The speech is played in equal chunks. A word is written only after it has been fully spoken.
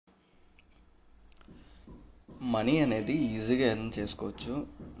Money అనేది ఈజీగా earn చేసుకోవచ్చు.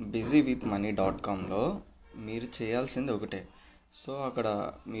 busywithmoney.comలో మీరు చేయాల్సింది ఒకటే. సో అక్కడ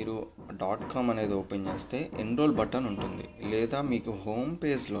మీరు .com అనేది ఓపెన్ చేస్తే ఎన్రోల్ బటన్ ఉంటుంది, లేదా మీకు హోమ్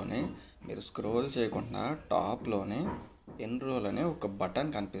పేజ్లోనే మీరు స్క్రోల్ చేయకుండా టాప్లోనే ఎన్రోల్ అనే ఒక బటన్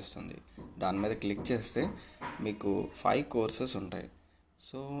కనిపిస్తుంది. దాని మీద క్లిక్ చేస్తే మీకు 5 కోర్సెస్ ఉంటాయి.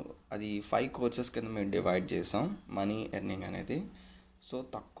 సో అది 5 కోర్సెస్ కింద మేము డివైడ్ చేసాం మనీ ఎర్నింగ్ అనేది. సో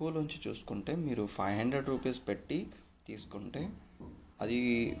తక్కువలోంచి చూసుకుంటే మీరు 500 రూపీస్ పెట్టి తీసుకుంటే అది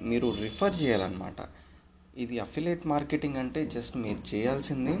మీరు రిఫర్ చేయాలన్నమాట. ఇది అఫిలియేట్ మార్కెటింగ్ అంటే జస్ట్ మీరు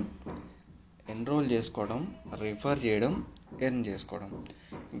చేయాల్సింది ఎన్రోల్ చేసుకోవడం, రిఫర్ చేయడం, ఎర్న్ చేసుకోవడం.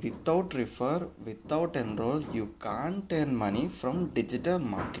 Without refer, without enrol you can't earn money from digital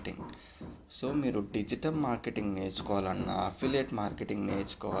marketing. So మీరు డిజిటల్ మార్కెటింగ్ నేర్చుకోవాలన్నా, అఫిలియేట్ మార్కెటింగ్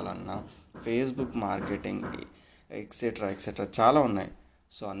నేర్చుకోవాలన్నా, ఫేస్బుక్ మార్కెటింగ్ ఎక్సెట్రా చాలా ఉన్నాయి.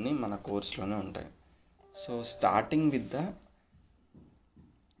 సో అన్నీ మన కోర్స్లోనే ఉంటాయి. సో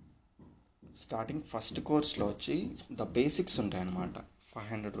స్టార్టింగ్ ఫస్ట్ కోర్స్లో వచ్చి ద బేసిక్స్ ఉంటాయి అన్నమాట,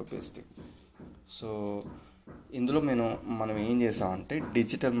 500 రూపీస్ది. సో ఇందులో మనం ఏం చేసామంటే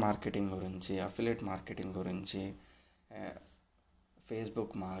డిజిటల్ మార్కెటింగ్ గురించి, అఫిలియేట్ మార్కెటింగ్ గురించి,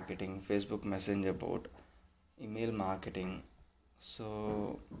 Facebook marketing, Facebook messenger board, email marketing, so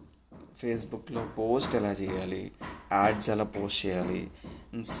ఫేస్బుక్లో పోస్ట్ ఎలా చేయాలి, యాడ్స్ ఎలా పోస్ట్ చేయాలి,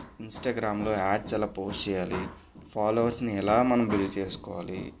 ఇన్స్టాగ్రామ్లో యాడ్స్ ఎలా పోస్ట్ చేయాలి, ఫాలోవర్స్ని ఎలా మనం బిల్డ్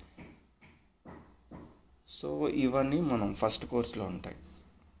చేసుకోవాలి. సో ఇవన్నీ మనం ఫస్ట్ కోర్స్లో ఉంటాయి.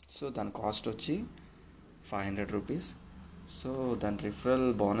 సో దాని కాస్ట్ వచ్చి 500 రూపీస్. సో దాని రిఫరల్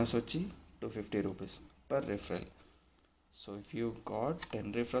బోనస్ వచ్చి 250 rupees per referral. So if you got 10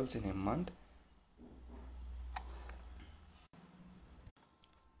 referrals in a month,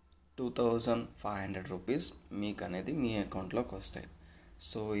 2500 rupees మీకు అనేది మీ అకౌంట్లోకి వస్తాయి.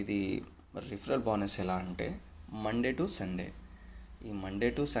 సో ఇది రిఫరల్ బోనస్ ఎలా అంటే మండే టు సండే. ఈ మండే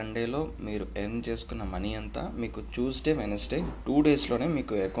టు సండేలో మీరు ఎర్న్ చేసుకున్న మనీ అంతా మీకు ట్యూస్డే, వెనస్డే 2 డేస్లోనే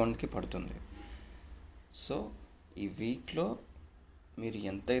మీకు అకౌంట్కి పడుతుంది. సో ఈ వీక్లో మీరు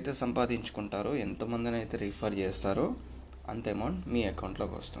ఎంతైతే సంపాదించుకుంటారో, ఎంతమందిని అయితే రిఫర్ చేస్తారో అంత అమౌంట్ మీ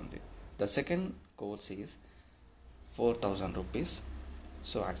అకౌంట్లోకి వస్తుంది. The second course is 4000 rupees.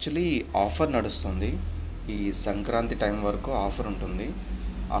 So actually offer నడుస్తుంది, ఈ సంక్రాంతి టైం వరకు ఆఫర్ ఉంటుంది.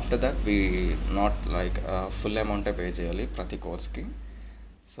 After that we not like full అమౌంటే పే చేయాలి ప్రతి కోర్స్కి.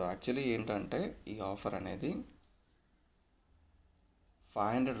 సో యాక్చువల్లీ ఏంటంటే ఈ ఆఫర్ అనేది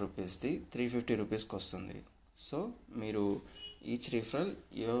 500 రూపీస్ది 350 రూపీస్కి వస్తుంది. సో మీరు each referral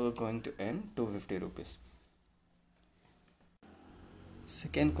you're going to earn 250 rupees.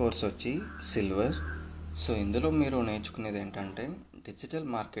 Second course వచ్చి సిల్వర్. సో ఇందులో మీరు నేర్చుకునేది ఏంటంటే డిజిటల్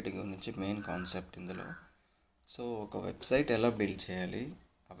మార్కెటింగ్ గురించి మెయిన్ కాన్సెప్ట్ ఇందులో. సో ఒక వెబ్సైట్ ఎలా బిల్డ్ చేయాలి,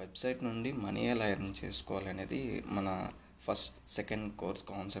 ఆ వెబ్సైట్ నుండి మనీ ఎలా ఎర్న్ చేసుకోవాలి అనేది మన సెకండ్ కోర్స్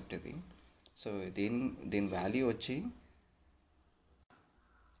కాన్సెప్ట్ ఇది. సో దీని వాల్యూ వచ్చి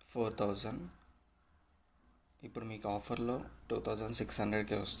 4000. ఇప్పుడు మీకు ఆఫర్లో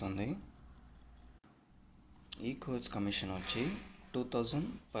 2600కే వస్తుంది. ఈ కోర్స్ కమిషన్ వచ్చి 2000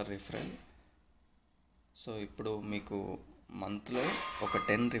 పర్ రిఫరల్. సో ఇప్పుడు మీకు మంత్లో ఒక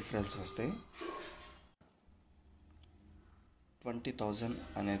 10 రిఫరల్స్ వస్తే 20,000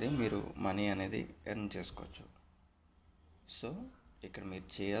 అనేది మీరు మనీ అనేది ఎర్న్ చేసుకోవచ్చు. సో ఇక్కడ మీరు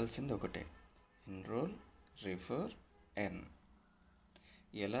చేయాల్సింది ఒకటే, ఎన్రోల్, రిఫర్, ఎర్న్.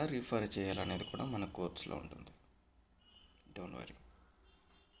 ఎలా రిఫర్ చేయాలనేది కూడా మన కోర్స్లో ఉంటుంది, don't worry.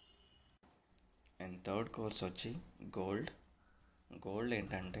 And third course వచ్చి గోల్డ్. గోల్డ్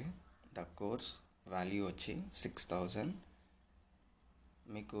ఏంటంటే ద కోర్స్ వాల్యూ వచ్చి 6000.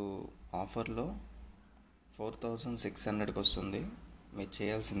 మీకు ఆఫర్లో 4600కి వస్తుంది. మీరు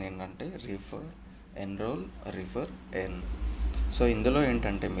చేయాల్సింది ఏంటంటే refer, enrol, refer, earn. So ఇందులో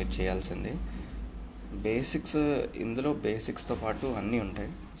ఏంటంటే మీరు చేయాల్సింది ఇందులో బేసిక్స్తో పాటు అన్నీ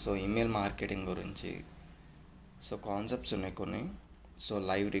ఉంటాయి. సో ఈమెయిల్ మార్కెటింగ్ గురించి సో కాన్సెప్ట్స్ ఉన్నాయి కొన్ని. సో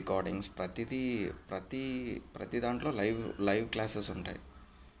లైవ్ రికార్డింగ్స్, ప్రతి దాంట్లో లైవ్ క్లాసెస్ ఉంటాయి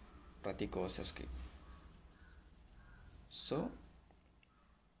ప్రతి కోర్సెస్కి. సో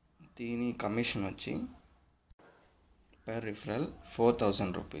దీని కమిషన్ వచ్చి పర్ రిఫరల్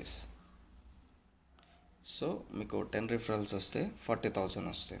 4000 రూపీస్. సో మీకు 10 రిఫరల్స్ వస్తే 40,000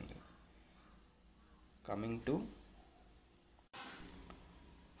 వస్తుంది. Coming to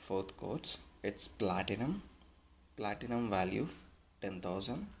fourth course, it's platinum value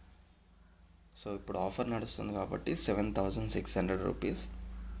 10,000. So ఇప్పుడు ఆఫర్ నడుస్తుంది కాబట్టి 7600 రూపీస్.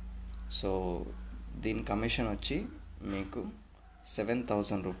 సో దీని కమిషన్ వచ్చి మీకు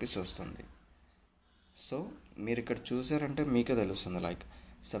 7000 రూపీస్ వస్తుంది. సో మీరు ఇక్కడ చూసారంటే మీకే తెలుస్తుంది, లైక్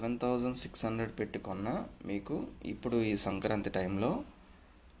 7,600 పెట్టుకున్న మీకు ఇప్పుడు ఈ సంక్రాంతి టైంలో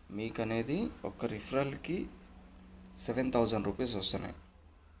మీకు అనేది ఒక రిఫరల్కి 7,000 రూపీస్ వస్తున్నాయి.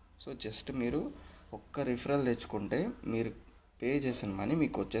 సో జస్ట్ మీరు ఒక్క రిఫరల్ తెచ్చుకుంటే మీరు పే చేసిన మనీ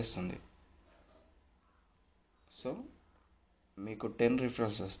మీకు వచ్చేస్తుంది. సో మీకు 10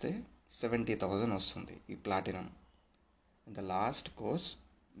 రిఫరల్స్ వస్తే 70,000 వస్తుంది ఈ platinum. The last course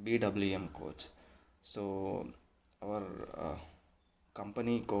BWM coach. So our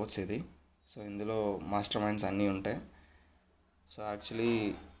company coach ఇది. సో ఇందులో మాస్టర్ మైండ్స్ అన్నీ ఉంటాయి. సో యాక్చువల్లీ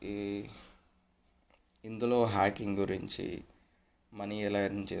ఈ ఇందులో హ్యాకింగ్ గురించి, మనీ ఎలా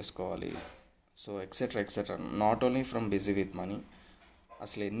ఎర్న్ చేసుకోవాలి, so etcetera etcetera, not only from busy with money,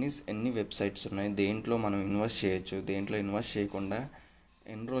 అసలు ఎన్ని వెబ్సైట్స్ ఉన్నాయి, దేంట్లో మనం ఇన్వెస్ట్ చేయొచ్చు, దేంట్లో ఇన్వెస్ట్ చేయకుండా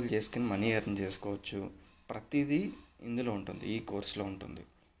ఎన్రోల్ చేసుకుని మనీ ఎర్న్ చేసుకోవచ్చు, ప్రతిదీ ఇందులో ఉంటుంది, ఈ కోర్స్లో ఉంటుంది.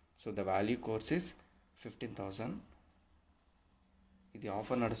 So the value course is 15,000. ఇది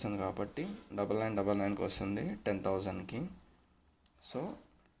ఆఫర్ నడుస్తుంది కాబట్టి 9999కి వస్తుంది 10,000కి. సో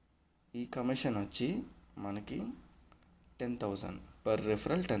ఈ కమిషన్ వచ్చి మనకి 10,000 పర్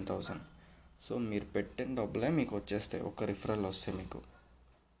రిఫరల్ 10,000. సో మీరు పెట్టిన డబ్బులే మీకు వచ్చేస్తాయి ఒక రిఫరల్ వస్తే మీకు.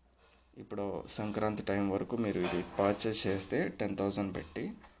 ఇప్పుడు సంక్రాంతి టైం వరకు మీరు ఇది పర్చేస్ చేస్తే 10,000 పెట్టి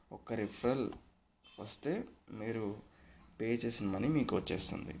ఒక్క రిఫరల్ వస్తే మీరు పే చేసిన మనీ మీకు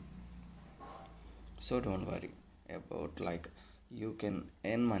వచ్చేస్తుంది. So don't worry about like you can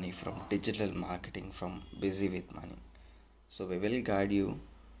earn money from digital marketing from busy with money. So we will guide you.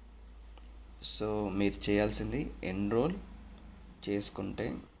 So మీరు చేయాల్సింది ఎన్రోల్ చేసుకుంటే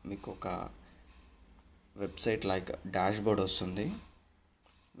మీకు ఒక వెబ్సైట్ లైక్ డాష్ బోర్డ్ వస్తుంది.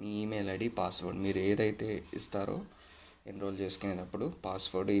 మీ ఈమెయిల్ ఐడి, పాస్వర్డ్ మీరు ఏదైతే ఇస్తారో ఎన్రోల్ చేసుకునేటప్పుడు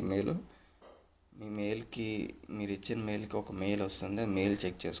పాస్వర్డ్, ఈమెయిల్, మీ మెయిల్కి మీరు ఇచ్చిన మెయిల్కి ఒక మెయిల్ వస్తుంది. మెయిల్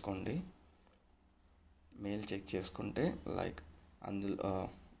చెక్ చేసుకోండి. మెయిల్ చెక్ చేసుకుంటే లైక్ అందులో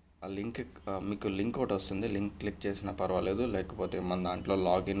ఆ లింక్ మీకు లింక్ ఒకటి వస్తుంది. లింక్ క్లిక్ చేసినా పర్వాలేదు, లేకపోతే మన దాంట్లో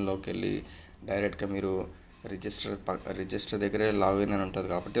లాగిన్లోకి వెళ్ళి డైరెక్ట్గా మీరు రిజిస్టర్ దగ్గరే లాగిన్ అని ఉంటుంది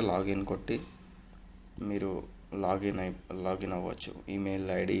కాబట్టి లాగిన్ కొట్టి మీరు లాగిన్ అవ్వచ్చు ఈమెయిల్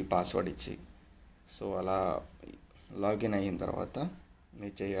ఐడి, పాస్వర్డ్ ఇచ్చి. సో అలా లాగిన్ అయిన తర్వాత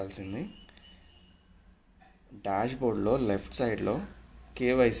మీరు చేయాల్సింది డాష్ బోర్డ్లో లెఫ్ట్ సైడ్లో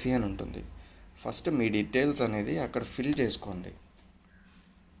KYC అని ఉంటుంది. ఫస్ట్ మీ డీటెయిల్స్ అనేది అక్కడ ఫిల్ చేసుకోండి.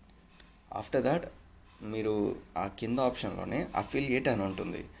 ఆఫ్టర్ దాట్ మీరు ఆ కింద ఆప్షన్లోనే అఫిలియేట్ అని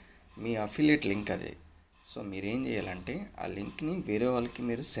ఉంటుంది. మీ అఫిలియేట్ లింక్ అదే. సో మీరేం చేయాలంటే ఆ లింక్ని వేరే వాళ్ళకి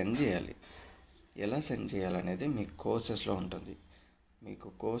మీరు సెండ్ చేయాలి. ఎలా సెండ్ చేయాలనేది మీ కోర్సెస్లో ఉంటుంది. మీకు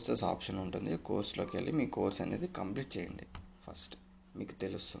కోర్సెస్ ఆప్షన్ ఉంటుంది. కోర్స్లోకి వెళ్ళి మీ కోర్స్ అనేది కంప్లీట్ చేయండి. ఫస్ట్ మీకు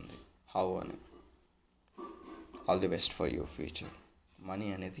తెలుస్తుంది హౌ అని. All the best for your future. Money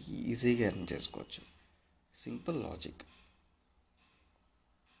అనేది ఈజీగా ఎర్న్ చేసుకోవచ్చు. Simple logic.